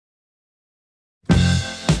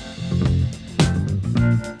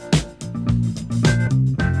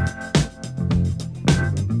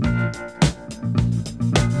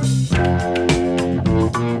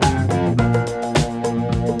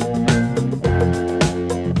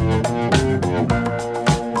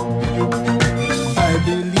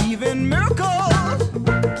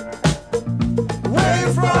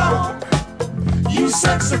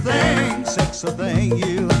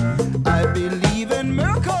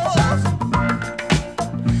miracles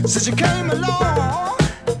since you came along,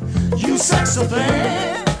 you sexy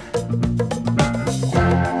thing.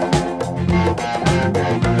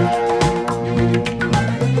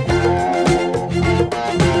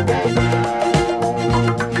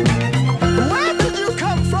 Where did you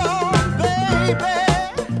come from, baby?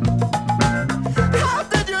 How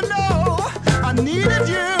did you know I needed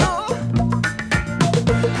you?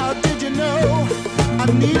 How did you know I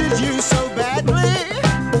needed you so badly?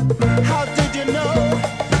 How did you know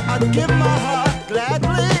I'd give my heart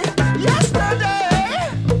gladly? Yesterday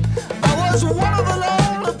I was one of the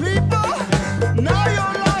lonely people. Now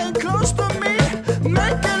you're lying close to me,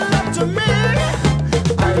 making love to me.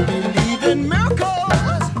 I believe in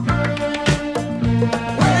miracles.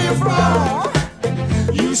 Where you from?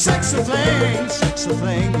 You sexy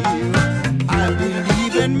thing, you. I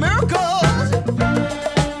believe in miracles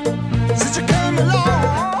since you came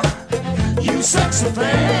along, you sexy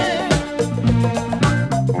thing.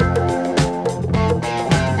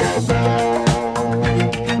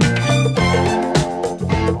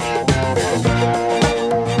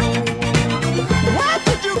 Where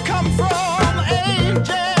did you come from,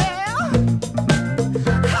 angel?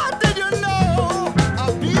 How did you know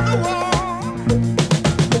I'd be the one?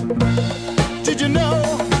 Did you know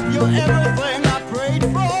you're everything I prayed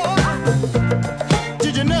for?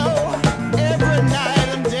 Did you know every night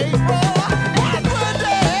and day for? Every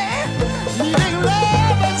day, needing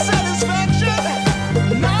love and satisfaction.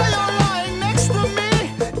 Now you're lying next to me,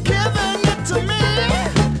 giving it to me.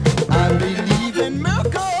 I believe in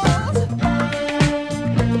miracles.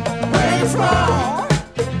 Where you from?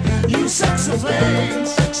 You sexy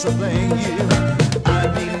thing, you. I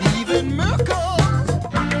believe in miracles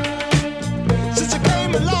since you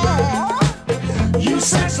came along, you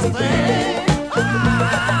sexy thing. Oh,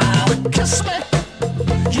 kiss me,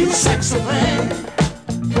 you sexy thing.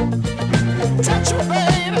 Touch me,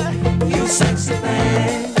 baby, you sexy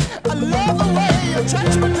thing. I love the way you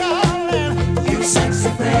touch me, darling, you sexy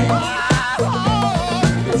thing. Oh,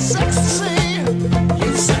 it's sexy to see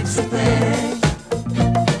you sexy thing.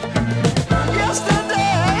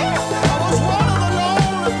 Yesterday I was one of the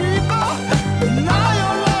lonely people. Now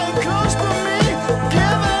you're lying close to me,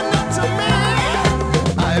 giving it to me.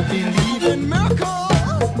 I believe in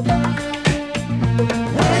miracles.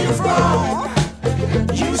 Where you from?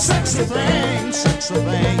 You sexy thing,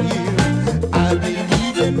 you. I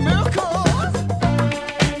believe in miracles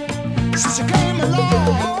since you came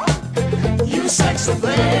along, you sexy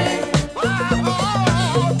thing.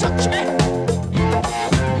 Oh, touch me,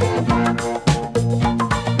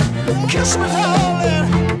 kiss me, darling.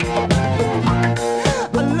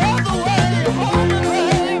 I love the way you hold me,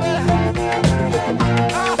 baby.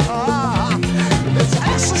 It's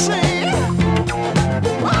ecstasy.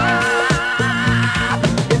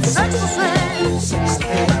 It's ecstasy.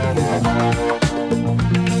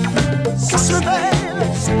 Kiss me, baby.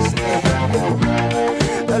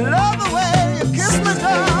 I love the way you kiss me,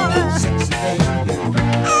 darling.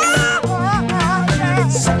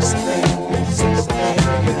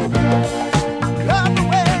 Love the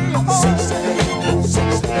way you hold me.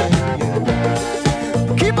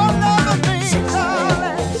 Keep on loving me,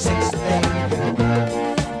 darling.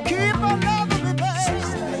 Keep on loving me, baby.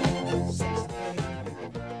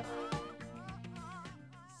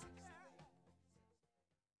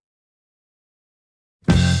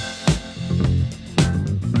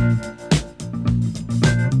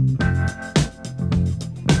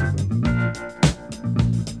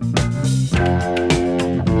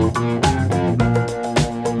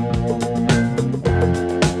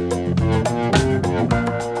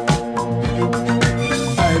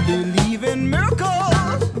 I believe in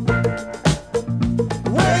miracles.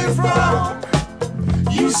 Where you from?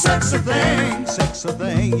 You sexy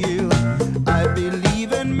thing, you. I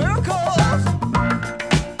believe in miracles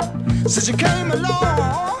since you came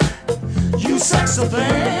along, you sexy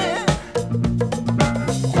thing.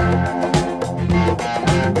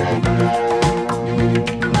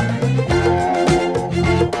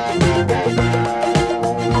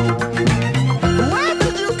 Where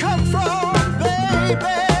did you come from,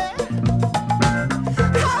 baby?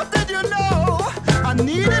 How did you know I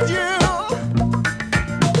needed you?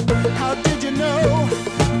 How did you know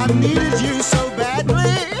I needed you so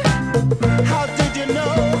badly? How did you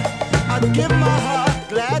know I'd give my heart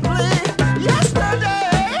gladly?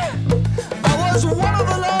 Yesterday I was one of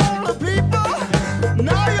the lonely people.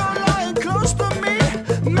 Now you're lying close to me,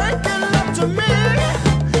 making love to me.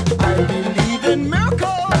 I believe in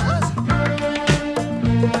miracles.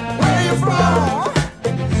 Where you from?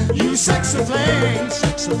 You sexy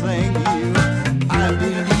thing, you. I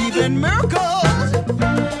believe in miracles.